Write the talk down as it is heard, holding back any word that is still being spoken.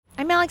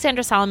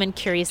Alexandra Solomon,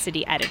 Curious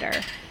City editor,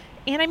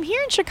 and I'm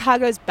here in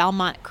Chicago's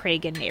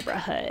Belmont-Cragen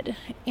neighborhood,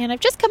 and I've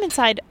just come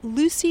inside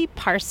Lucy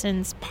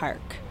Parsons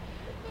Park.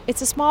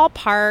 It's a small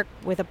park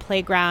with a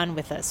playground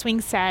with a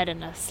swing set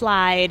and a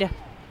slide.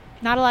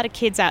 Not a lot of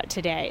kids out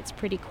today. It's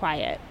pretty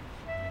quiet.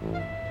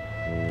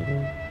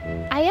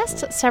 I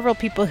asked several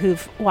people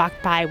who've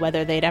walked by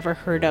whether they'd ever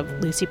heard of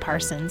Lucy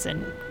Parsons,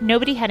 and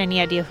nobody had any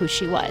idea who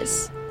she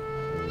was.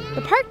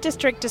 The Park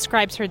District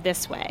describes her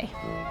this way: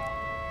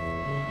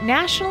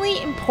 nationally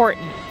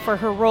important for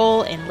her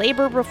role in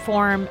labor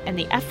reform and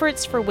the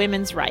efforts for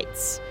women's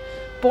rights.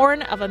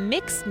 Born of a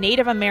mixed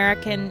Native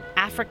American,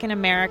 African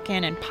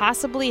American, and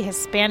possibly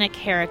Hispanic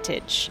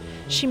heritage,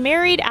 she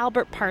married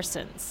Albert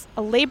Parsons,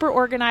 a labor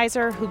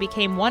organizer who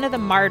became one of the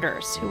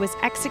martyrs who was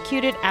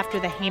executed after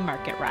the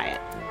Haymarket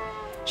riot.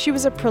 She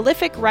was a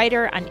prolific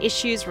writer on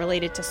issues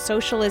related to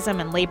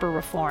socialism and labor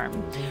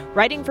reform,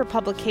 writing for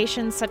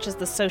publications such as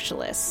The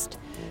Socialist.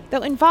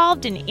 Though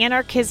involved in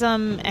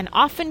anarchism and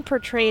often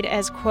portrayed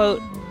as,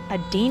 quote, a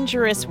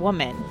dangerous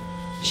woman,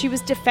 she was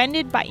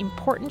defended by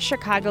important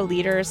Chicago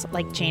leaders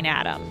like Jane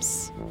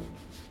Addams.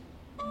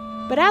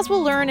 But as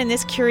we'll learn in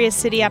this Curious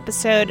City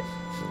episode,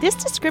 this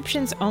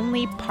description's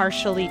only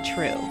partially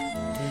true.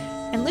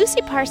 And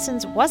Lucy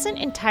Parsons wasn't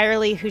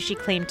entirely who she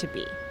claimed to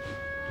be.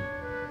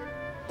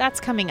 That's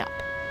coming up.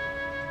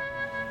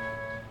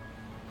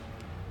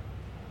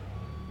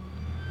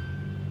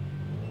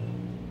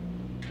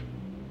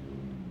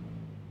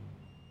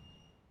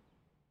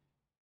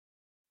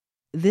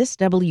 This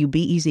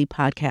WBEZ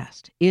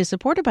podcast is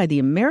supported by the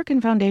American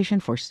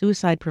Foundation for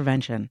Suicide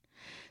Prevention.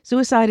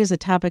 Suicide is a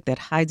topic that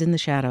hides in the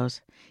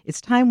shadows.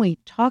 It's time we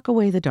talk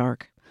away the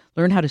dark,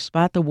 learn how to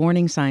spot the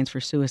warning signs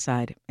for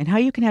suicide, and how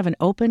you can have an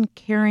open,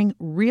 caring,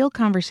 real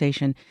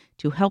conversation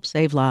to help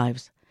save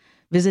lives.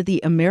 Visit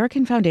the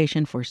American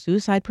Foundation for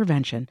Suicide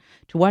Prevention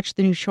to watch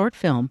the new short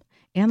film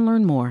and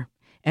learn more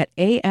at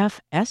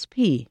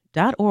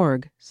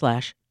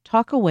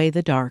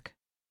afsp.org/talkawaythedark.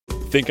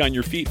 Think on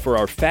your feet for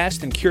our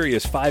Fast and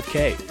Curious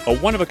 5K, a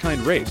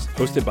one-of-a-kind race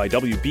hosted by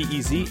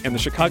WBEZ and the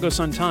Chicago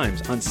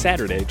Sun-Times on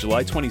Saturday,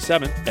 July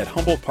 27th at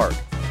Humboldt Park.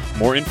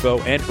 More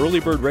info and early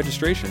bird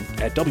registration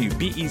at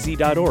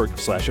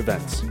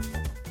wbez.org/events.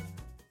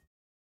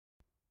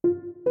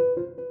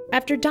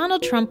 After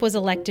Donald Trump was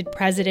elected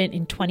president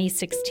in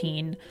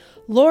 2016,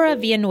 Laura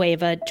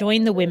Villanueva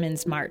joined the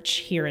Women's March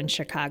here in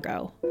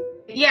Chicago.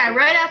 Yeah,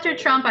 right after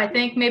Trump, I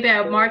think maybe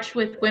I marched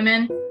with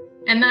women.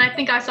 And then I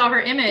think I saw her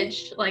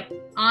image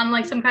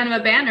on some kind of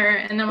a banner.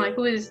 And then I'm like,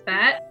 who is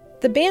that?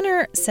 The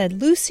banner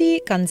said Lucy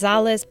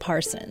Gonzalez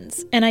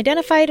Parsons and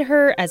identified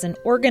her as an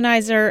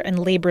organizer and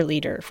labor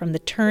leader from the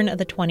turn of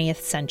the 20th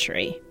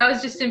century. I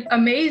was just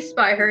amazed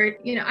by her.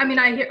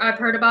 I've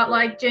heard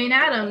about Jane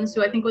Addams,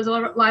 who I think was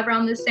alive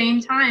around the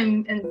same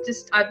time. And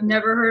I've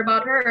never heard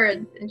about her.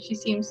 And she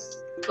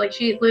seems like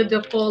she lived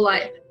a full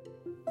life.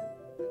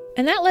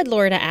 And that led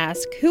Laura to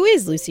ask, who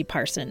is Lucy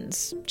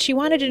Parsons? She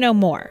wanted to know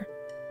more.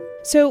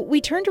 So we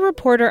turned to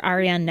reporter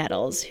Ariane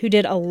Nettles, who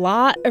did a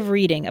lot of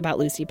reading about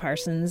Lucy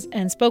Parsons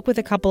and spoke with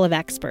a couple of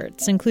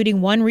experts,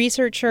 including one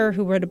researcher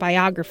who wrote a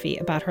biography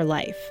about her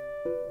life.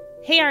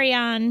 Hey,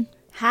 Ariane.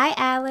 Hi,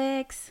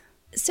 Alex.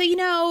 So,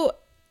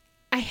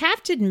 I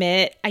have to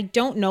admit, I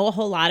don't know a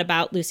whole lot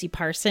about Lucy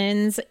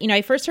Parsons.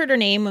 I first heard her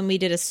name when we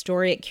did a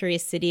story at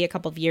Curious City a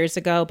couple of years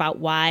ago about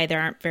why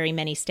there aren't very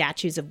many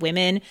statues of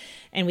women.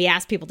 And we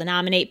asked people to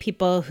nominate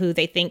people who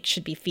they think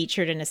should be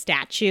featured in a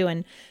statue.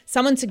 And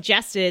someone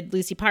suggested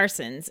Lucy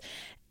Parsons.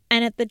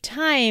 And at the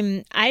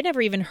time, I'd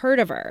never even heard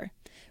of her.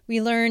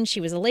 We learned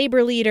she was a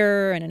labor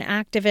leader and an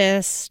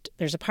activist.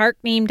 There's a park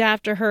named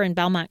after her in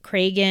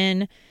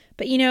Belmont-Cragen.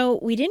 But,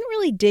 we didn't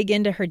really dig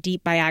into her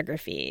deep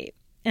biography.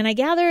 And I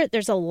gather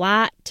there's a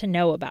lot to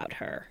know about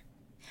her.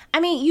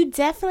 You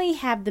definitely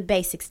have the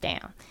basics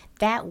down.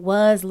 That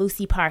was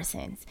Lucy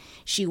Parsons.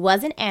 She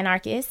was an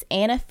anarchist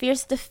and a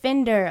fierce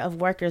defender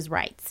of workers'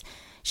 rights.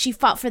 She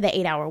fought for the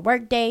 8-hour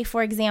workday,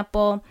 for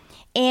example.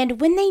 And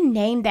when they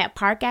named that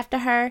park after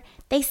her,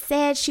 they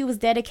said she was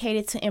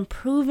dedicated to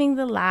improving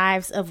the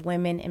lives of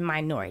women and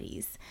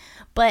minorities.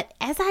 But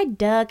as I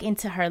dug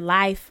into her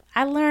life,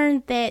 I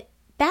learned that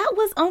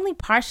was only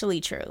partially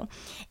true.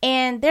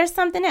 And there's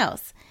something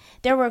else.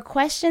 There were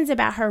questions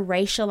about her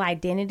racial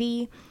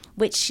identity,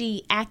 which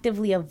she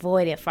actively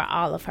avoided for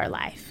all of her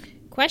life.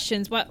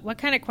 Questions? What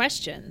kind of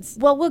questions?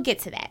 Well, we'll get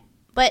to that.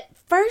 But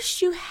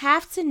first, you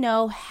have to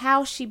know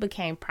how she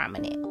became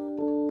prominent.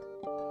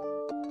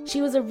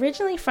 She was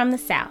originally from the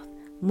South,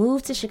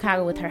 moved to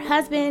Chicago with her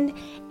husband,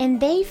 and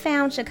they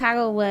found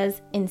Chicago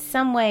was, in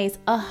some ways,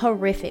 a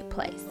horrific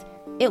place.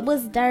 It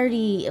was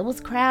dirty, it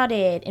was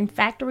crowded, and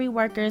factory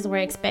workers were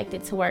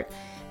expected to work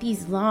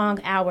these long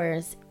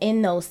hours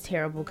in those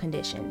terrible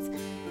conditions.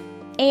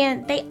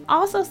 And they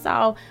also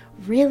saw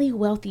really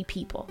wealthy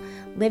people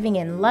living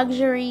in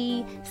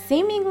luxury,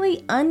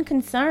 seemingly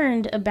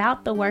unconcerned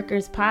about the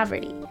workers'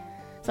 poverty.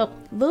 So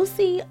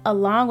Lucy,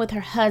 along with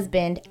her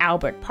husband,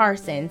 Albert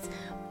Parsons,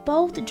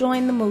 both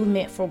joined the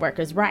movement for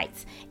workers'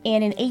 rights.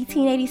 And in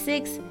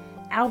 1886,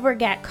 Albert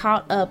got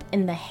caught up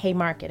in the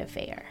Haymarket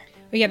Affair.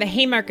 Oh, yeah, the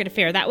Haymarket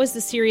Affair. That was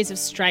the series of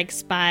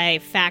strikes by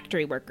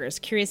factory workers.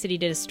 Curious City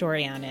did a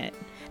story on it.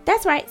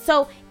 That's right.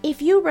 So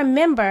if you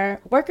remember,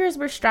 workers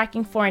were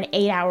striking for an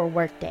 8-hour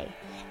workday,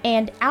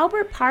 and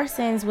Albert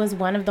Parsons was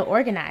one of the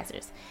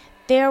organizers.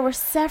 There were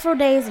several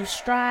days of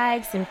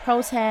strikes and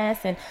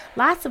protests and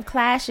lots of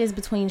clashes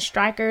between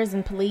strikers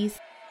and police.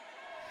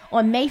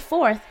 On May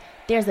 4th,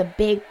 there's a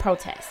big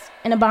protest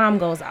and a bomb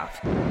goes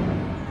off,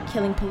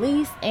 killing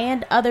police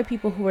and other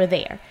people who were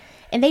there.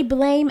 And they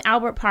blame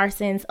Albert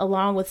Parsons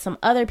along with some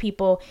other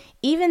people,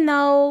 even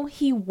though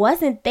he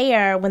wasn't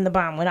there when the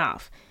bomb went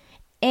off.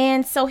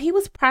 And so he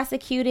was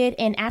prosecuted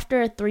and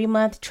after a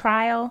 3-month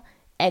trial,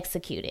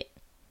 executed.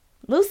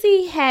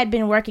 Lucy had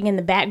been working in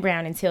the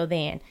background until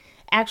then,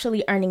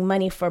 actually earning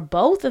money for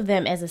both of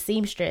them as a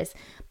seamstress,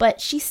 but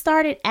she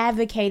started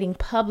advocating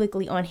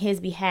publicly on his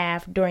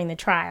behalf during the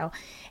trial,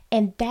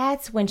 and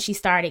that's when she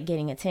started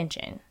getting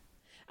attention.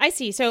 I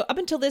see. So up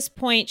until this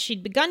point,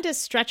 she'd begun to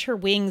stretch her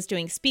wings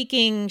doing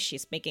speaking.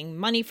 She's making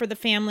money for the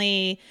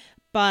family.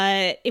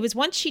 But it was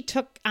once she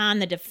took on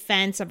the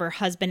defense of her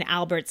husband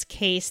Albert's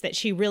case that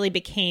she really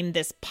became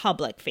this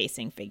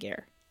public-facing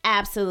figure.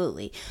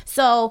 Absolutely.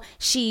 So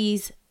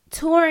she's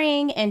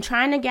touring and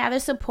trying to gather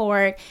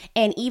support,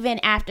 and even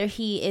after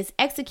he is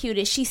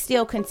executed, she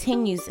still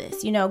continues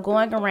this,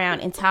 going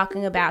around and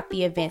talking about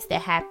the events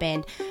that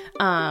happened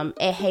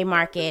at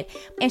Haymarket,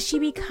 and she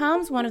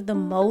becomes one of the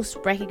most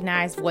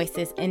recognized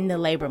voices in the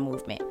labor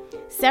movement.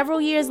 Several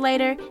years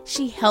later,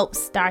 she helped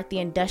start the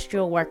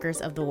Industrial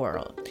Workers of the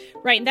World.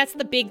 Right, and that's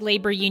the big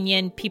labor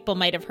union. People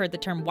might have heard the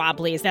term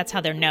Wobblies. That's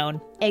how they're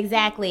known.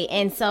 Exactly.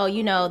 And so,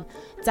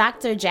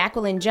 Dr.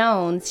 Jacqueline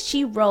Jones,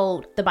 she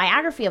wrote the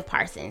biography of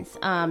Parsons,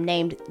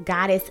 named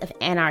Goddess of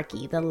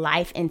Anarchy, The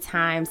Life and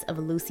Times of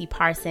Lucy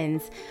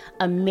Parsons,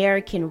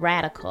 American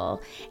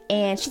Radical.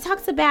 And she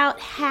talks about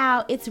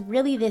how it's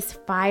really this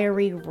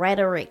fiery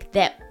rhetoric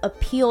that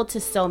appealed to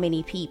so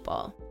many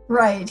people.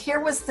 Right. Here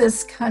was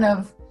this kind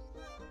of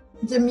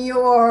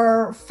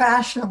demure,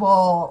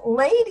 fashionable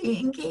lady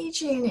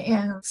engaging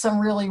in some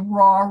really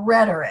raw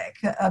rhetoric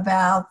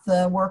about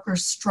the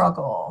workers'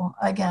 struggle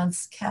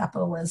against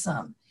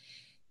capitalism.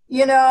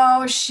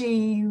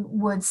 She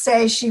would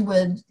say she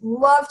would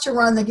love to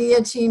run the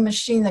guillotine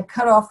machine that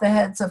cut off the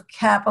heads of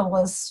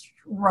capitalist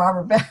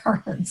robber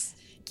barons.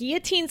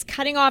 Guillotines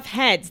cutting off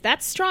heads.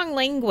 That's strong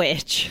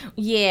language.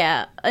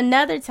 Yeah.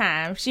 Another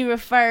time, she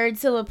referred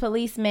to a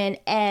policeman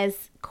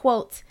as,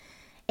 quote,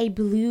 a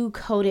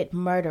blue-coated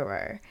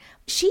murderer.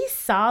 She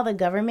saw the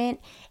government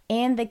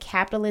and the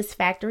capitalist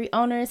factory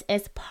owners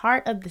as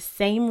part of the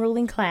same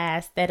ruling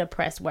class that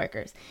oppressed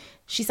workers.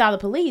 She saw the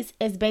police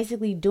as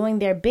basically doing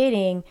their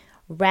bidding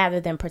rather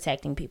than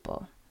protecting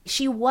people.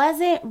 She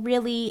wasn't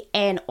really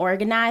an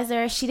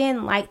organizer. She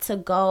didn't like to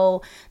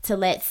go to,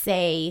 let's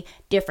say,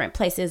 different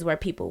places where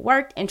people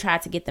worked and try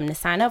to get them to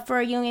sign up for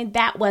a union.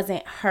 That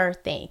wasn't her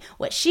thing.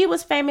 What she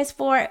was famous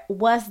for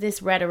was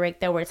this rhetoric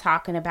that we're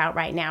talking about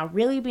right now,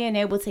 really being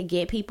able to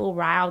get people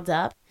riled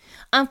up.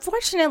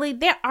 Unfortunately,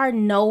 there are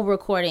no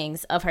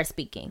recordings of her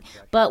speaking,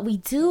 but we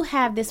do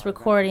have this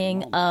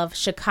recording of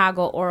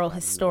Chicago oral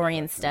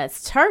historian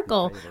Studs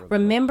Terkel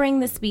remembering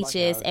the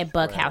speeches at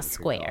Bughouse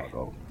Square.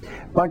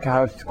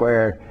 Bughouse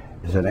Square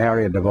is an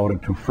area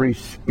devoted to free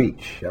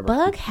speech.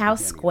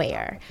 Bughouse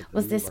Square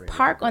was this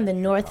park on the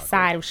north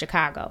side of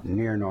Chicago.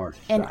 Near North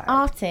Side. And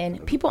often,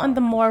 people on the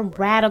more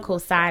radical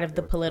side of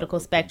the political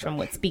spectrum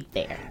would speak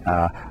there.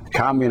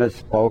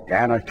 Communists spoke,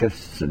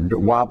 anarchists,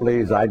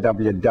 Wobblies,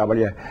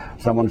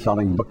 IWW, someone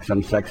selling books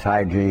on sex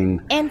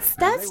hygiene. And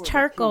Studs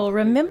Terkel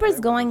remembers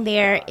going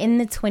there in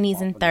the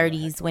 20s and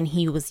 30s when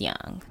he was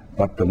young.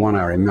 But the one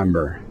I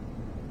remember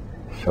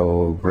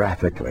so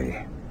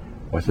graphically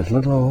was this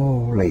little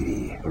old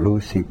lady,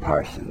 Lucy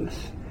Parsons,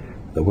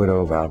 the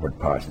widow of Albert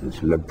Parsons,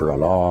 who lived for a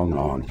long,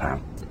 long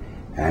time.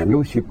 And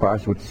Lucy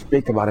Parsons would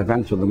speak about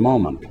events of the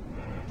moment,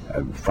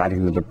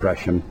 fighting the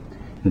Depression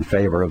in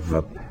favor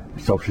of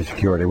Social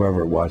Security,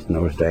 whatever it was in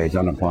those days,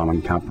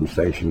 unemployment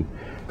compensation.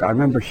 I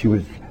remember she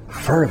was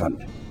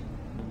fervent.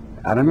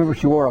 And I remember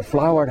she wore a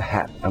flowered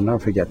hat. I'll never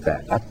forget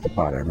that. That's the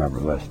part I remember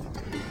best.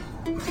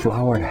 A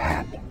flowered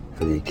hat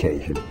for the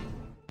occasion.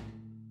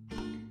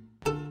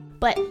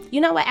 But you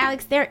know what,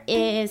 Alex?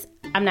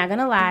 I'm not going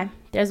to lie,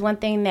 there's one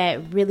thing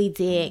that really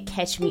did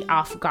catch me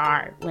off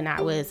guard when I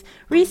was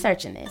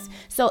researching this.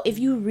 So if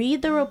you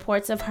read the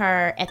reports of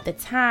her at the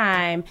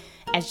time,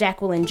 as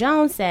Jacqueline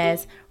Jones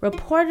says,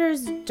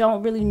 reporters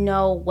don't really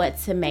know what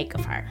to make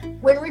of her.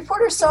 When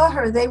reporters saw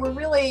her, they were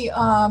really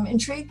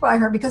intrigued by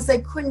her because they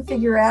couldn't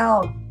figure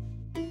out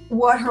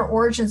what her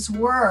origins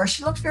were.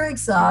 She looked very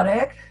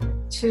exotic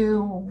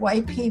to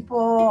white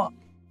people.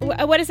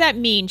 What does that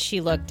mean,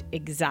 she looked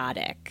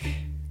exotic?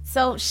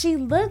 So she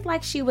looked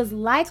like she was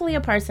likely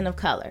a person of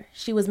color.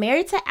 She was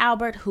married to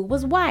Albert, who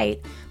was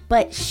white,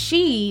 but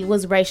she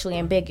was racially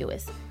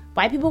ambiguous.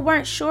 White people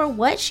weren't sure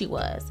what she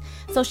was.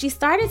 So she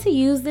started to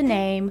use the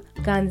name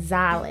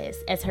Gonzalez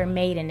as her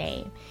maiden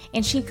name.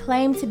 and she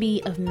claimed to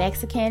be of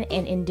Mexican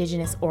and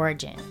indigenous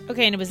origin.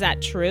 Okay, and was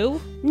that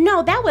true?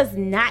 No, that was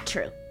not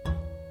true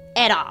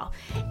at all.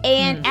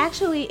 And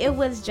actually, it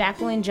was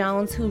Jacqueline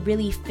Jones who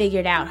really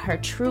figured out her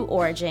true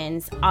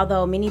origins,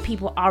 although many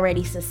people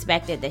already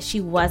suspected that she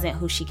wasn't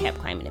who she kept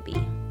claiming to be.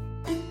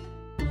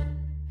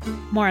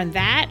 More on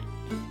that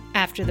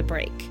after the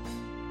break.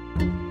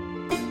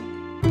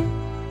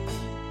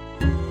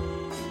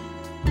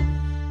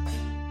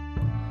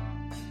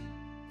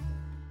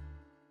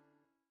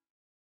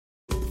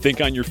 Think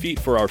on your feet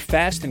for our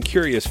Fast and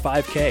Curious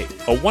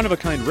 5K, a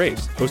one-of-a-kind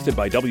race hosted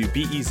by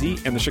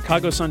WBEZ and the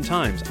Chicago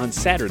Sun-Times on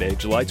Saturday,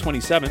 July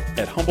 27th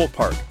at Humboldt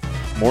Park.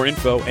 More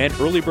info and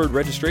early bird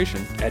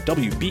registration at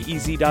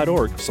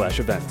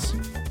wbez.org/events.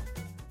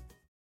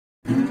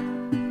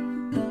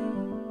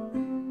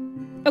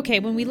 Okay,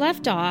 when we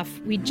left off,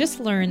 we just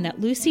learned that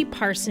Lucy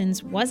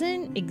Parsons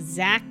wasn't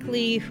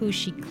exactly who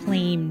she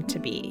claimed to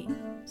be.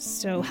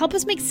 So help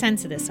us make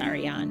sense of this,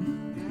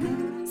 Ariane.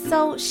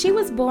 So she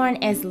was born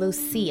as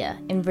Lucia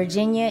in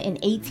Virginia in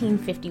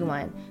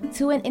 1851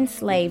 to an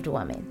enslaved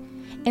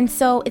woman. And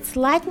so it's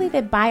likely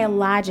that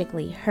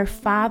biologically her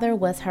father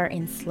was her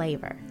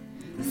enslaver.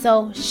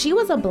 So she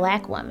was a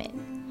black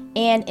woman.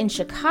 And in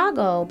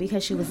Chicago,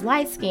 because she was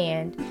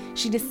light-skinned,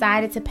 she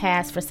decided to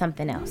pass for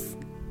something else.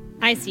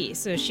 I see.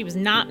 So she was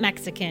not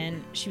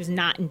Mexican. She was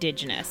not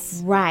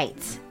indigenous.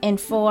 Right. And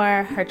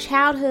for her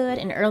childhood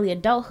and early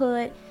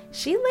adulthood,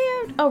 she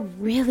lived a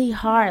really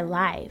hard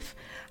life.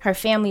 Her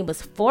family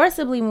was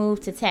forcibly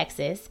moved to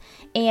Texas,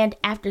 and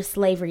after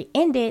slavery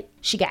ended,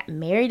 she got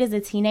married as a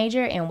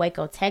teenager in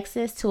Waco,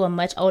 Texas, to a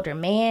much older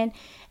man.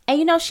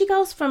 And she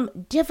goes from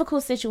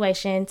difficult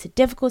situation to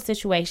difficult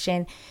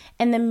situation,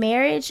 and the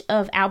marriage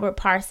of Albert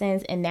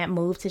Parsons and that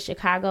move to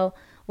Chicago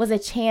was a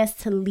chance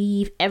to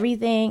leave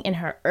everything in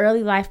her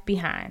early life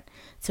behind,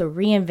 to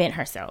reinvent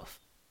herself.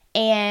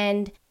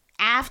 And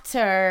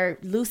after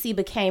Lucy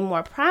became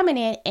more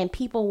prominent and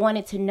people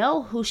wanted to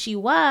know who she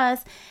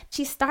was,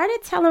 she started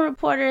telling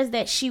reporters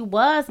that she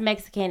was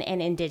Mexican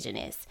and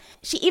indigenous.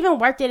 She even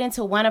worked it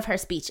into one of her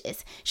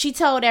speeches. She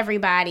told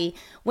everybody,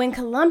 "When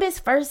Columbus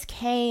first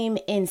came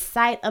in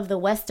sight of the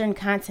Western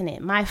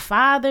continent, my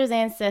father's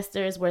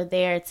ancestors were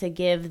there to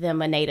give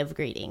them a native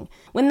greeting.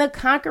 When the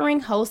conquering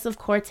hosts of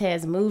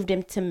Cortez moved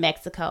into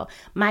Mexico,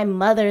 my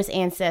mother's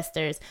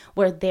ancestors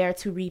were there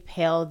to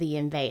repel the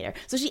invader."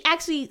 So she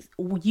actually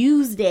used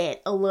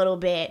it a little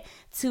bit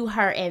to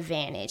her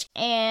advantage.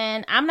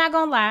 And I'm not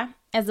gonna lie,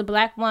 as a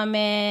black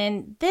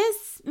woman,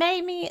 this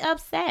made me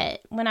upset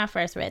when I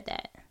first read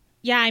that.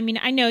 Yeah, I mean,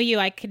 I know you.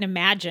 I can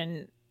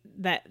imagine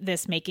that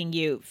this making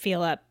you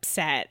feel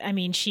upset. I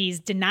mean,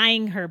 she's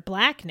denying her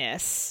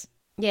blackness.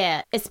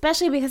 Yeah,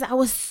 especially because I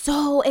was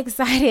so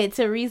excited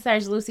to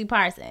research Lucy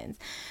Parsons.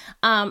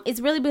 It's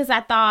really because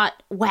I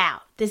thought, wow,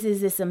 this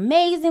is this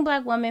amazing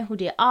black woman who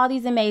did all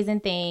these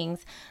amazing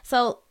things.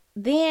 So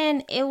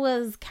then it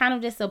was kind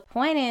of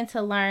disappointing to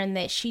learn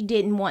that she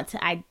didn't want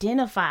to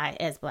identify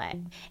as black.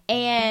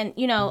 And,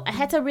 I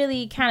had to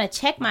really kind of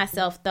check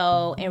myself,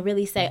 though, and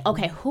really say,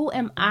 okay, who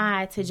am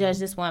I to judge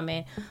this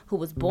woman who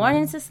was born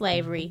into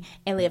slavery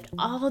and lived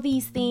all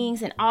these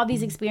things and all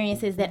these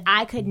experiences that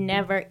I could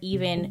never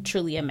even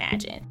truly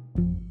imagine?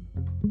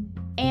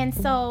 And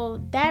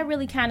so that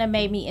really kind of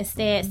made me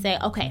instead say,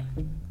 okay,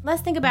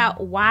 let's think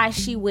about why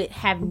she would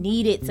have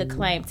needed to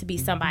claim to be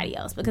somebody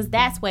else, because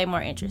that's way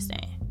more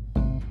interesting.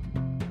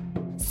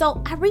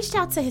 So I reached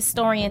out to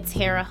historian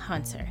Tara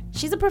Hunter.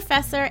 She's a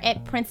professor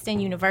at Princeton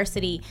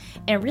University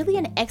and really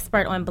an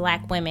expert on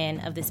black women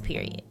of this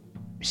period.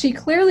 She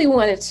clearly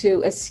wanted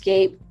to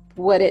escape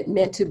what it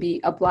meant to be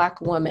a black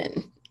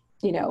woman,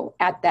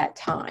 at that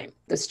time,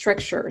 the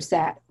strictures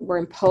that were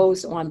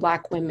imposed on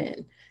black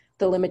women,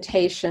 the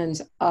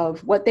limitations of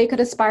what they could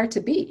aspire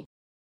to be.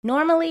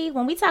 Normally,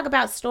 when we talk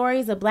about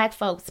stories of black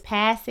folks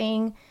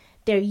passing,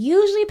 they're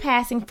usually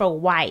passing for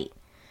white.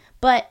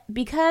 But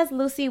because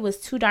Lucy was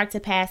too dark to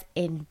pass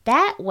in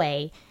that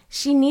way,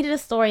 she needed a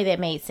story that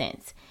made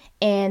sense.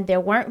 And there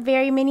weren't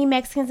very many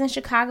Mexicans in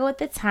Chicago at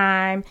the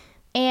time,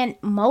 and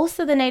most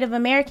of the Native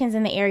Americans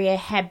in the area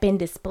had been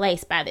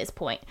displaced by this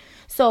point.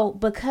 So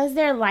because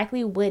there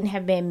likely wouldn't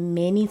have been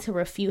many to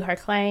refute her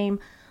claim,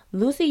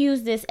 Lucy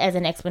used this as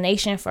an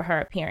explanation for her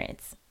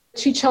appearance.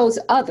 She chose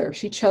other.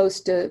 She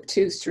chose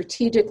to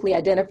strategically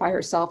identify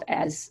herself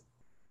as,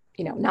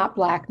 not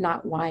black,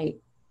 not white,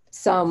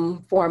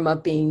 some form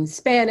of being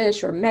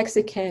Spanish or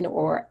Mexican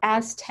or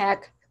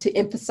Aztec, to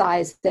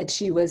emphasize that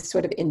she was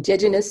sort of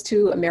indigenous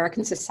to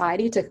American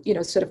society,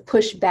 to, sort of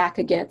push back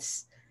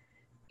against,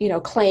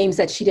 claims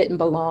that she didn't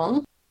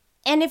belong.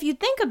 And if you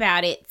think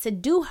about it, to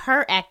do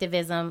her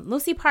activism,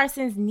 Lucy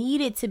Parsons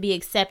needed to be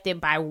accepted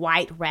by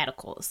white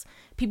radicals,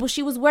 people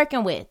she was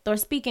working with or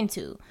speaking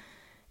to.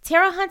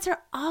 Tara Hunter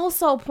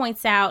also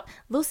points out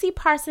Lucy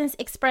Parsons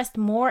expressed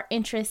more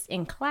interest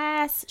in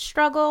class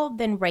struggle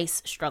than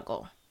race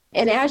struggle.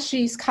 And as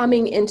she's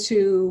coming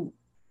into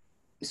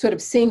sort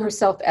of seeing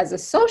herself as a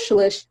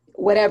socialist,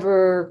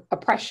 whatever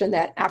oppression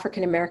that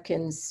African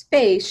Americans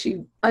face,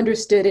 she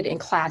understood it in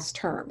class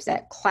terms,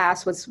 that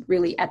class was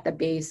really at the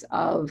base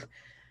of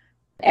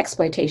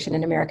exploitation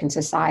in American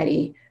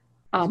society,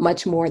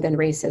 much more than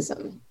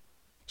racism.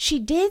 She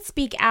did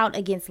speak out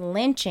against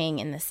lynching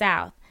in the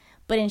South,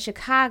 but in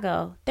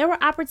Chicago, there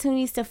were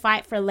opportunities to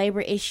fight for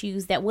labor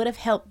issues that would have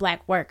helped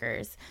Black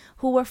workers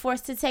who were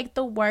forced to take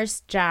the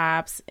worst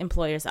jobs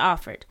employers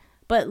offered.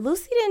 But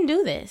Lucy didn't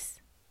do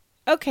this.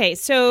 Okay,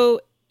 so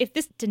if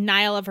this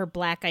denial of her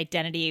Black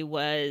identity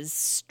was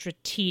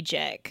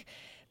strategic,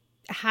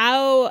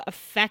 how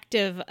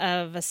effective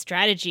of a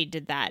strategy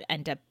did that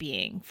end up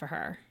being for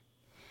her?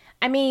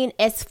 I mean,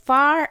 as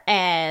far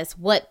as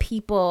what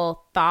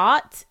people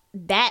thought,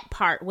 that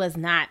part was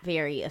not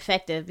very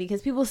effective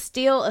because people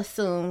still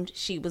assumed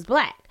she was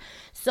Black.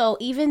 So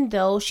even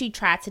though she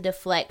tried to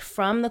deflect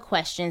from the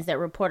questions that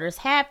reporters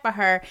had for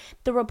her,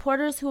 the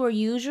reporters, who were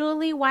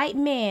usually white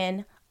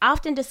men,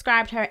 often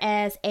described her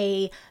as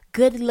a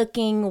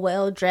good-looking,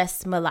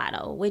 well-dressed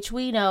mulatto, which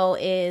we know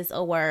is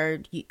a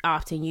word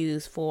often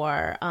used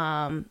for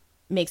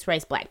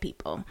mixed-race Black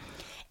people.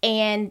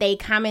 And they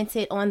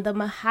commented on the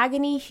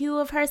mahogany hue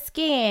of her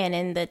skin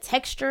and the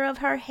texture of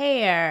her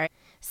hair.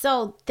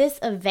 So this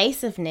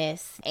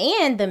evasiveness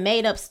and the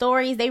made-up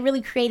stories, they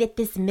really created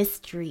this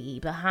mystery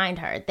behind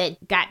her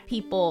that got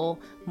people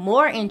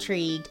more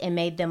intrigued and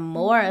made them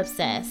more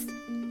obsessed.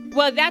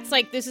 Well,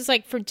 this is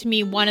to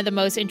me, one of the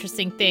most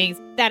interesting things.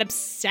 That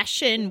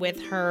obsession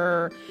with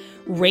her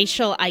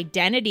racial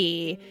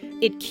identity,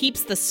 it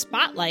keeps the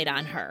spotlight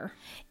on her.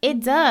 It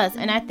does.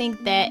 And I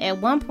think that at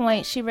one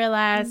point she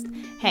realized,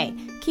 hey,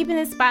 keeping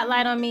the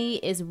spotlight on me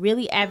is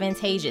really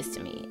advantageous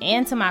to me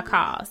and to my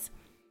cause.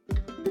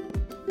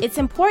 It's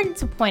important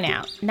to point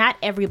out, not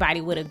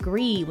everybody would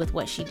agree with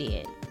what she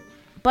did.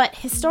 But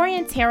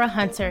historian Tara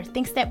Hunter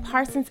thinks that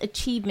Parsons'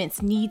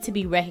 achievements need to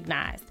be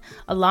recognized,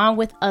 along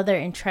with other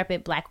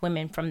intrepid Black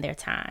women from their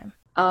time.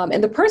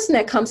 And the person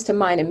that comes to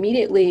mind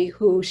immediately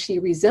who she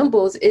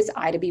resembles is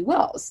Ida B.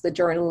 Wells, the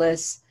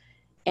journalist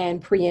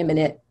and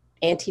preeminent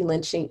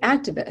anti-lynching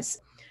activist.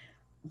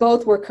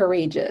 Both were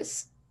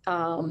courageous.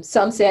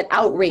 Some said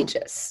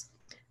outrageous,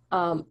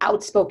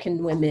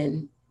 outspoken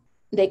women.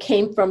 They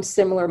came from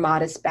similar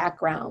modest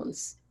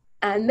backgrounds.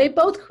 And they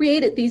both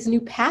created these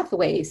new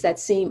pathways that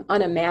seem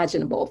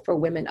unimaginable for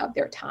women of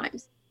their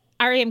times.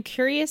 Ari, I'm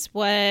curious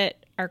what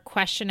our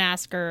question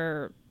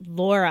asker,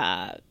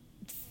 Laura,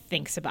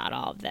 thinks about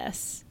all of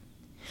this.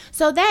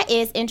 So that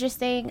is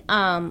interesting.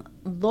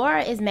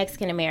 Laura is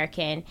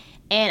Mexican-American,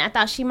 and I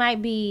thought she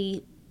might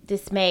be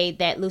dismayed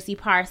that Lucy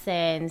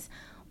Parsons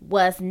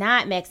was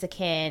not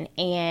Mexican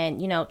and,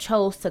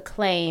 chose to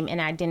claim an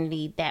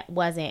identity that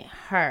wasn't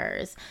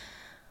hers.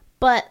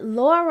 But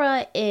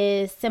Laura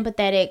is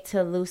sympathetic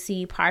to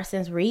Lucy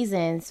Parsons'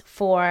 reasons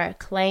for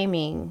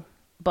claiming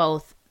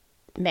both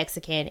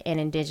Mexican and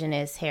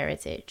indigenous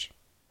heritage.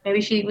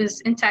 Maybe she was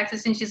in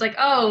Texas and she's like,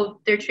 oh,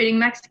 they're treating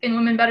Mexican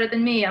women better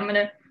than me. I'm going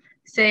to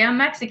say I'm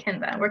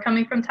Mexican then. We're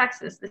coming from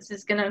Texas. This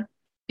is going to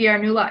be our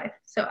new life.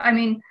 So,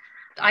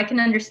 I can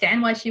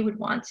understand why she would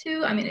want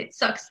to. It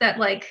sucks that,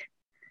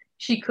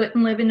 she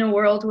couldn't live in a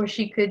world where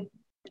she could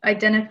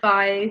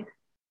identify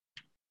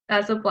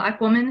as a Black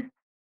woman.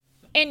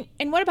 And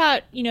what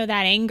about, that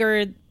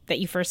anger that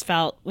you first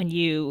felt when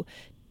you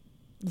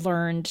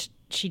learned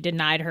she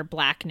denied her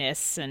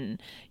Blackness and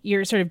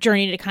your sort of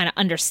journey to kind of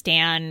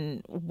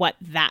understand what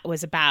that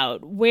was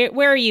about?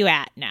 Where are you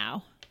at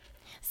now?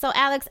 So,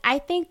 Alex, I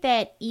think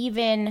that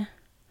even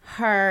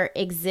her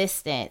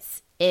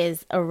existence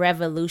is a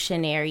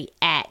revolutionary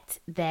act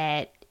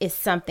that is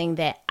something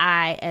that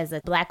I, as a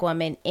Black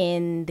woman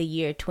in the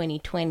year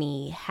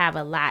 2020, have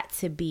a lot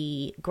to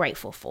be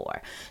grateful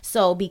for.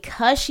 So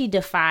because she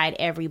defied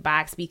every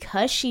box,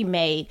 because she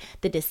made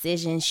the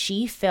decisions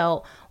she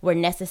felt were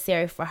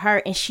necessary for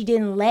her, and she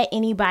didn't let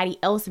anybody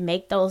else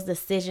make those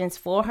decisions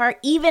for her,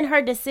 even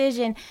her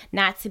decision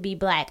not to be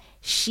Black,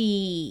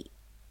 she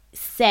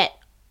set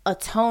a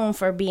tone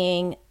for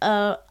being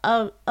a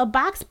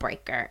box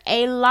breaker,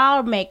 a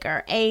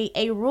lawmaker,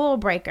 a rule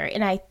breaker.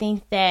 And I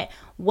think that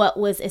what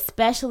was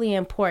especially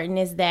important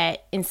is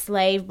that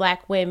enslaved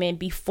Black women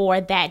before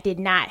that did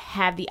not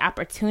have the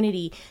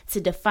opportunity to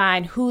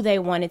define who they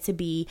wanted to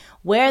be,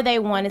 where they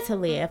wanted to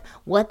live,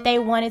 what they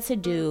wanted to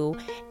do,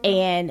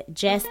 and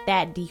just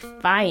that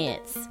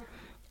defiance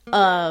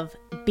of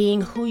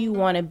being who you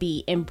want to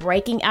be and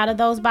breaking out of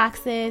those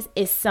boxes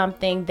is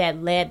something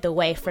that led the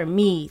way for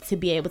me to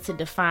be able to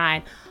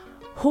define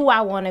who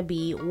I want to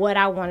be, what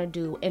I want to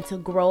do, and to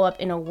grow up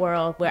in a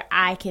world where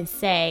I can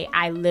say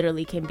I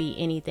literally can be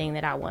anything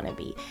that I want to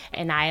be.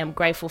 And I am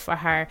grateful for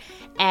her.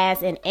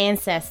 As an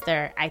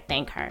ancestor, I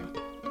thank her.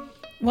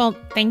 Well,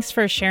 thanks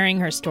for sharing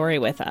her story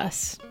with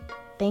us.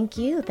 Thank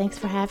you. Thanks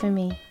for having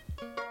me.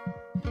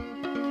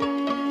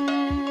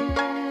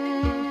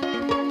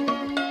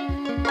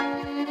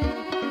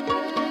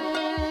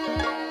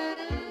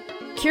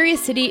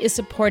 Curious City is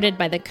supported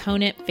by the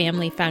Conant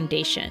Family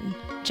Foundation.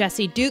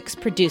 Jesse Dukes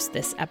produced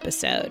this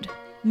episode.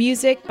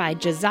 Music by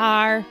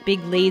Jazar, Big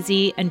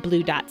Lazy, and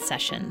Blue Dot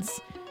Sessions.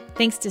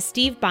 Thanks to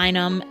Steve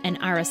Bynum and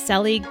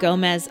Araceli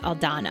Gomez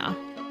Aldana.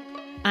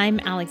 I'm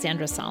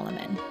Alexandra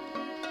Solomon.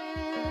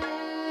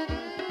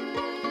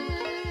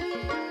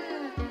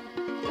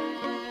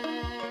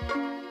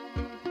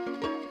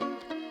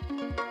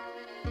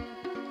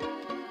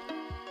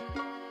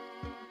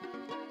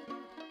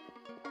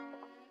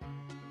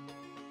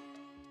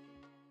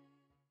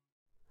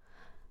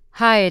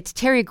 Hi, it's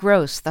Terry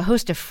Gross, the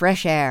host of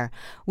Fresh Air.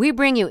 We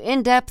bring you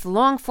in-depth,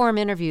 long-form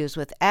interviews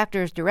with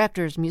actors,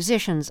 directors,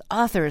 musicians,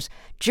 authors,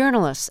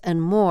 journalists,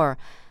 and more.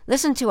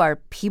 Listen to our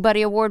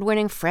Peabody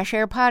Award-winning Fresh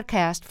Air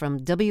podcast from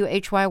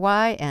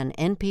WHYY and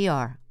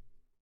NPR.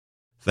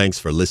 Thanks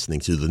for listening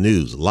to the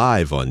news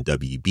live on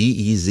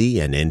WBEZ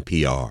and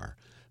NPR.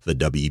 The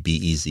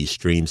WBEZ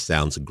stream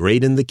sounds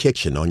great in the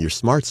kitchen on your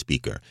smart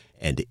speaker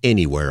and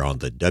anywhere on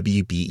the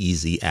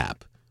WBEZ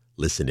app.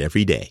 Listen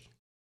every day.